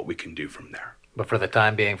look at what we can do from there. But for the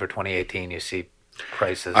time being, for 2018, you see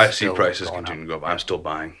prices. I see prices continuing to go up. I'm still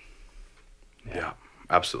buying. Yeah,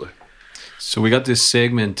 absolutely. So we got this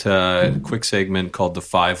segment, quick segment called the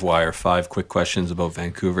 5 Wire, 5 quick questions about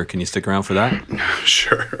Vancouver. Can you stick around for that?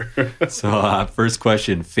 Sure. So first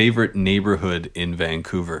question, favorite neighborhood in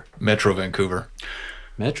Vancouver? Metro Vancouver.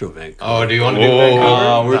 Metro Vancouver. Oh, do you want to do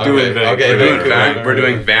Vancouver? We're doing Vancouver. Okay, we're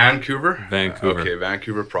doing Vancouver? Vancouver. Okay,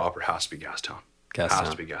 Vancouver proper has to be Gastown. Has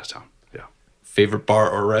to be Gastown, yeah. Favorite bar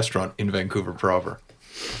or restaurant in Vancouver proper?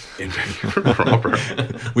 In Vancouver proper.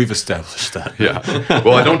 We've established that. Yeah.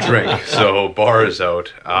 Well, I don't drink, so bar is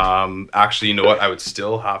out. Actually, you know what? I would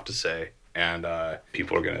still have to say, and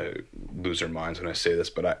people are going to lose their minds when I say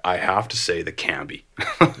this, but I have to say the Cambie.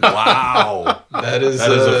 Wow. That is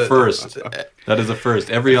a first. That is a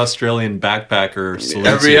first. Every Australian backpacker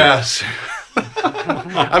salutes you. Yes.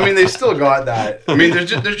 I mean, they still got that. I mean,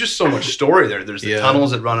 there's just so much story there. There's the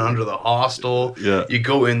tunnels that run under the hostel. Yeah. You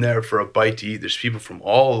go in there for a bite to eat. There's people from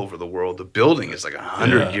all over the world. The building is like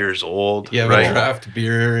 100 years old. You have a draft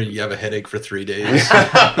beer. You have a headache for 3 days.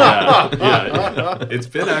 Yeah. It's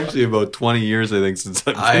been actually about 20 years, I think, since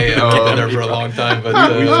I've been there for a long time. But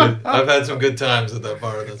I've had some good times at that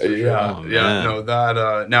bar. That's for sure. No,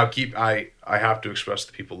 that now I have to express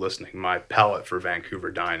to people listening, my palate for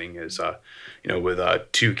Vancouver dining is, with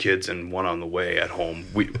 2 kids and 1 on the way at home.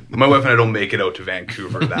 My wife and I don't make it out to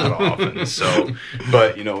Vancouver that often. So,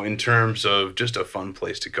 but in terms of just a fun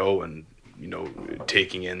place to go and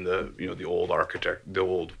taking in the old architect, the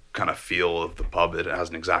old kind of feel of the pub that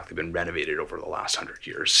hasn't exactly been renovated over the last 100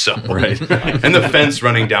 years. So, right. And the fence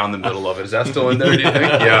running down the middle of it, is that still in there, do you think?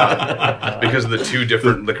 Yeah. Because of the two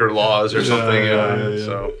different liquor laws or something.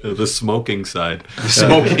 So the smoking side. The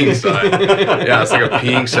smoking side. Yeah, it's like a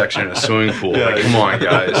peeing section in a swimming pool. Like, come on,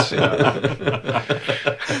 guys.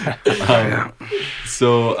 Yeah.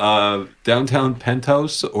 So, downtown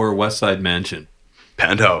penthouse or West Side mansion?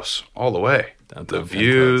 Penthouse, all the way. The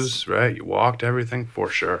views, right? You walked everything for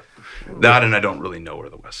sure. That, and I don't really know where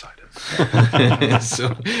the West Side is. So,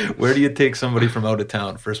 where do you take somebody from out of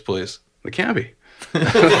town? First place, the Cambie.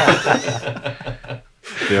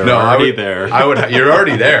 They're already there. You're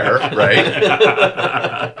already there,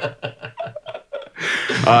 right?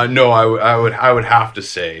 No, I would have to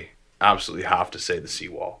say, absolutely have to say the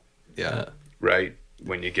seawall. Yeah. Right.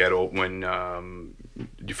 When you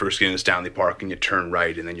first get into Stanley Park and you turn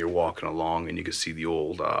right, and then you're walking along and you can see the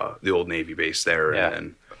old Navy base there. Yeah. And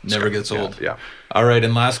then Never gets old. Yeah. All right,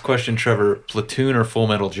 and last question, Trevor: Platoon or Full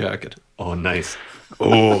Metal Jacket? Oh, nice.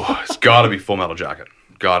 Oh, it's got to be Full Metal Jacket.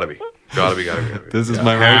 Got to be. This is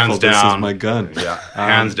my rifle. This is my gun. Yeah,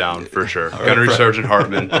 hands down for sure. Gunnery Sergeant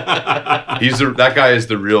Hartman. That guy is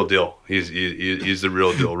the real deal. He's the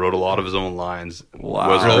real deal. Wrote a lot of his own lines. Wow.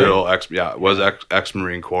 Was a real ex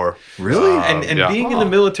Marine Corps. Really? And being in the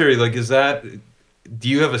military, like, is that? Do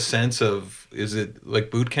you have a sense of? Is it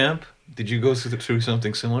like boot camp? Did you go through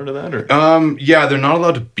something similar to that, or? Yeah, they're not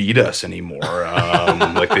allowed to beat us anymore,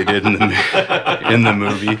 like they did in the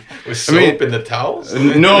movie. With soap in the towels?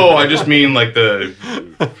 No, I just mean like the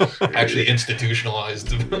actually institutionalized.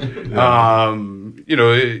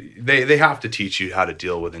 They have to teach you how to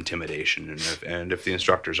deal with intimidation, and if the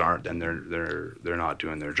instructors aren't, then they're not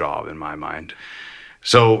doing their job, in my mind.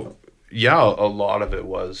 So. Yeah, a lot of it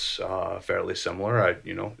was fairly similar.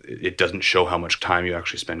 It doesn't show how much time you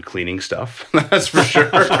actually spend cleaning stuff. That's for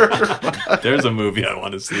sure. There's a movie I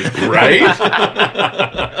want to see. Right?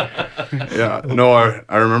 Yeah. No,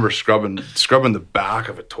 I remember scrubbing the back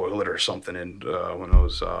of a toilet or something, and when I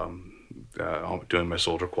was doing my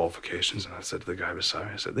soldier qualifications, and I said to the guy beside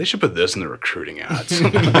me, I said, they should put this in the recruiting ads.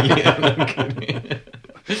 Yeah, no kidding.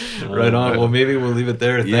 Right on. Well, maybe we'll leave it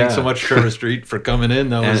there. Thanks so much, Trevor Street, for coming in.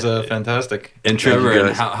 That was fantastic. And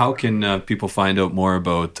Trevor, how can people find out more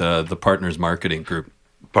about the Partners Marketing Group?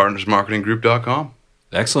 PartnersMarketingGroup.com.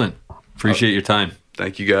 Excellent. Appreciate your time.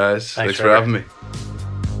 Thank you, guys. Thanks for having me.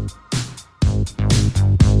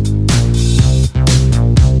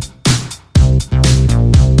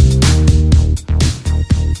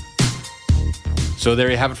 So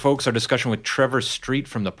there you have it, folks. Our discussion with Trevor Street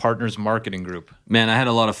from the Partners Marketing Group. Man, I had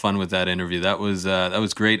a lot of fun with that interview. That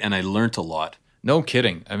was great, and I learned a lot. No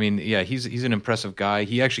kidding. I mean, yeah, he's an impressive guy.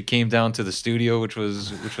 He actually came down to the studio, which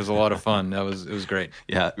was a lot of fun. It was great.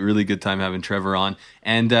 Yeah, really good time having Trevor on.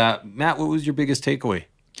 And Matt, what was your biggest takeaway?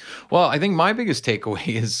 Well, I think my biggest takeaway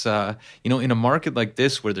is, in a market like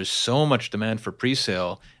this where there's so much demand for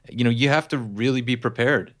pre-sale, you have to really be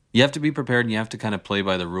prepared. You have to be prepared, and you have to kind of play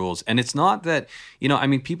by the rules. And it's not that,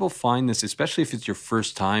 people find this, especially if it's your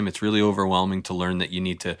first time, it's really overwhelming to learn that you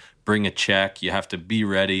need to bring a check. You have to be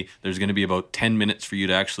ready. There's going to be about 10 minutes for you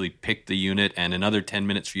to actually pick the unit and another 10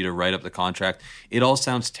 minutes for you to write up the contract. It all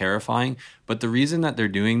sounds terrifying, but the reason that they're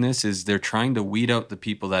doing this is they're trying to weed out the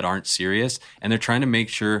people that aren't serious, and they're trying to make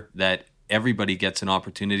sure that everybody gets an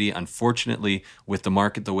opportunity. Unfortunately, with the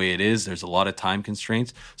market the way it is, there's a lot of time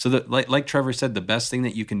constraints. So that, like Trevor said, the best thing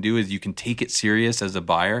that you can do is you can take it serious as a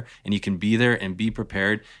buyer, and you can be there and be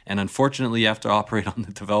prepared. And unfortunately, you have to operate on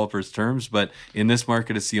the developer's terms. But in this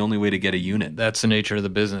market, it's the only way to get a unit. That's the nature of the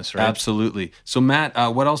business, right? Absolutely. So Matt,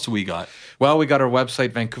 what else do we got? Well, we got our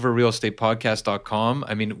website, VancouverRealEstatePodcast.com.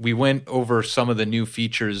 I mean, we went over some of the new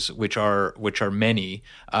features, which are many.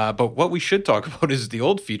 But what we should talk about is the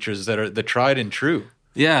old features that are the tried and true.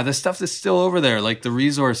 Yeah, the stuff that's still over there, like the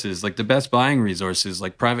resources, like the best buying resources,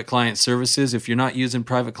 like private client services. If you're not using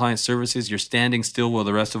private client services, you're standing still while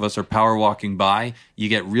the rest of us are power walking by. You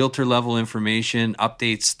get realtor level information,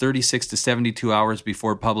 updates 36 to 72 hours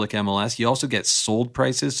before public MLS. You also get sold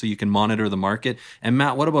prices so you can monitor the market. And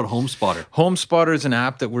Matt, what about HomeSpotter? HomeSpotter is an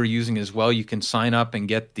app that we're using as well. You can sign up and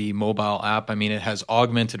get the mobile app. I mean, it has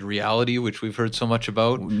augmented reality, which we've heard so much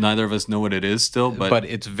about. Neither of us know what it is still, but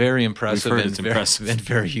it's very impressive. We've heard it's impressive. And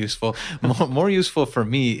very useful. More useful for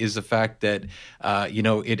me is the fact that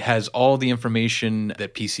it has all the information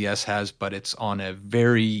that PCS has, but it's on a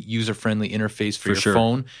very user-friendly interface for your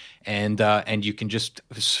phone. and you can just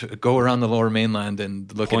go around the Lower Mainland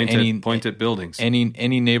and look point at buildings,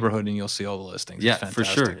 any neighborhood, and you'll see all the listings. Yeah, for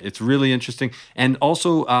sure. It's really interesting, and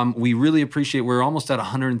also we really appreciate. We're almost at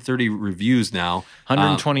 130 reviews now.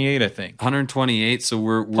 128, I think. 128. So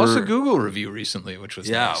we're plus a Google review recently, which was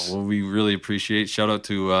nice. Well, we really appreciate. Shout out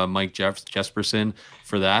to Mike Jesperson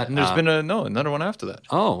for that. And there's been another one after that.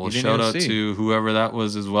 Oh, well, shout out to whoever that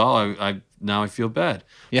was as well. Now I feel bad.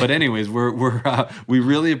 Yeah. But anyways, we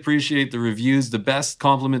really appreciate the reviews. The best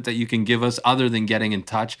compliment that you can give us, other than getting in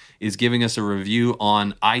touch, is giving us a review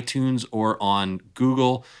on iTunes or on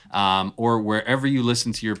Google or wherever you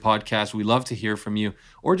listen to your podcast. We love to hear from you.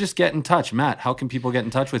 Or just get in touch. Matt, how can people get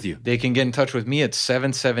in touch with you? They can get in touch with me at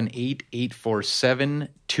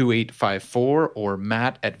 778-847-2854 or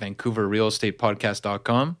Matt at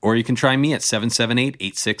VancouverRealEstatePodcast.com. Or you can try me at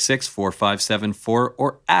 778-866-4574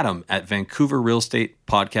 or Adam at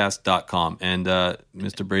VancouverRealEstatePodcast.com. And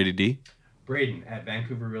Mr. Brady D? Braden at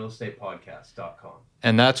VancouverRealEstatePodcast.com.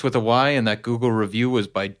 And that's with a Y, and that Google review was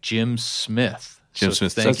by Jim Smith. Jim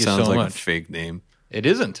Smith. Thank you so much. A fake name. It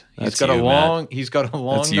isn't. He's got a long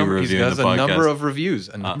number. He has a number of reviews.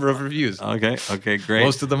 Okay, great.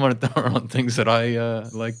 Most of them are on things that I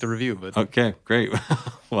like to review. But okay, great.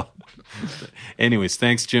 Well, anyways,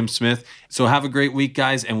 thanks, Jim Smith. So have a great week,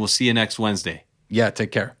 guys, and we'll see you next Wednesday. Yeah,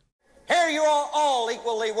 take care. Here you are all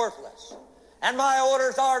equally worthless, and my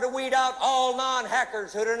orders are to weed out all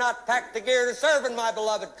non-hackers who do not pack the gear to serve in my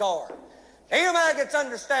beloved corps. Do you maggots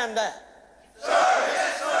understand that? Sir,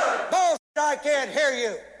 yes, sir. Bullshit, I can't hear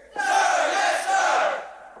you. Sir, yes, sir.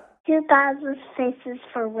 2000 Faces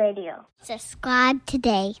for Radio. Subscribe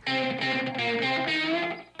today.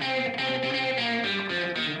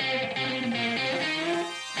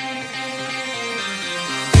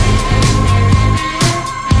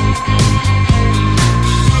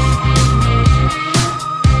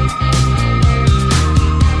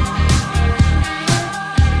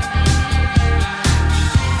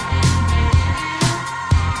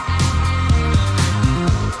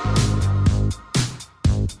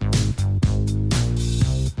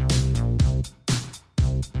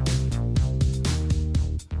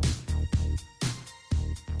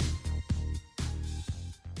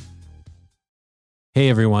 Hey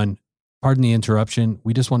everyone, pardon the interruption.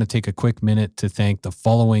 We just want to take a quick minute to thank the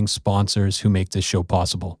following sponsors who make this show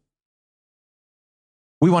possible.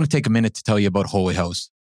 We want to take a minute to tell you about Holy House,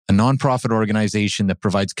 a nonprofit organization that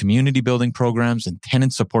provides community building programs and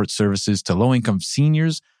tenant support services to low-income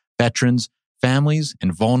seniors, veterans, families,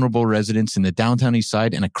 and vulnerable residents in the downtown east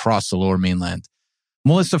side and across the Lower Mainland.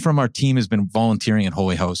 Melissa from our team has been volunteering at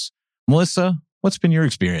Holy House. Melissa, what's been your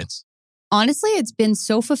experience? Honestly, it's been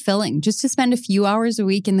so fulfilling just to spend a few hours a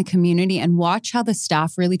week in the community and watch how the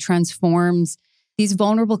staff really transforms these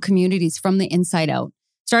vulnerable communities from the inside out,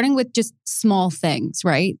 starting with just small things,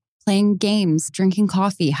 right? Playing games, drinking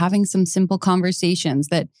coffee, having some simple conversations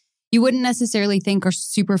that you wouldn't necessarily think are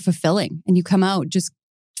super fulfilling. And you come out just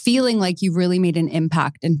feeling like you've really made an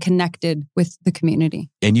impact and connected with the community.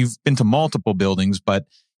 And you've been to multiple buildings, but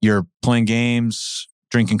you're playing games,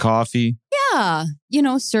 drinking coffee. Yeah,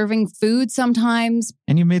 serving food sometimes.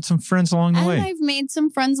 And you made some friends along the way. And I've made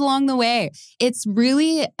some friends along the way. It's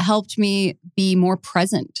really helped me be more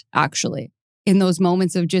present, actually, in those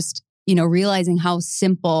moments of just, realizing how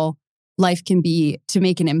simple life can be to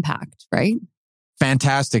make an impact, right?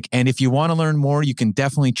 Fantastic. And if you want to learn more, you can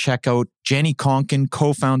definitely check out Jenny Conkin,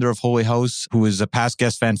 co-founder of Holy House, who is a past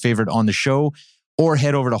guest fan favorite on the show, or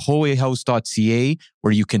head over to holyhouse.ca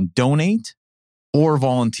where you can donate or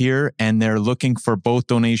volunteer, and they're looking for both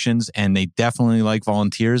donations, and they definitely like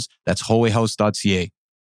volunteers. That's holyhouse.ca.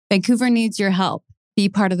 Vancouver needs your help. Be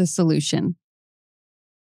part of the solution.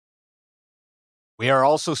 We are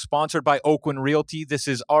also sponsored by Oakwyn Realty. This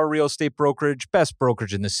is our real estate brokerage, best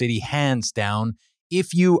brokerage in the city, hands down.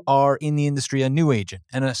 If you are in the industry, a new agent,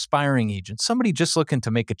 an aspiring agent, somebody just looking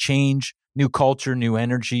to make a change, new culture, new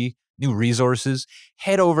energy, new resources,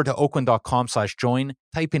 head over to oakwyn.com/join,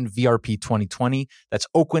 type in VRP 2020. That's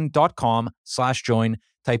oakwyn.com/join,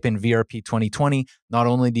 type in VRP 2020. Not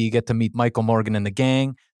only do you get to meet Michael Morgan and the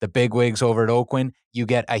gang, the bigwigs over at Oakwyn, you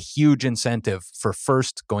get a huge incentive for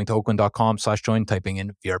first going to oakwyn.com/join, typing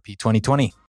in VRP 2020.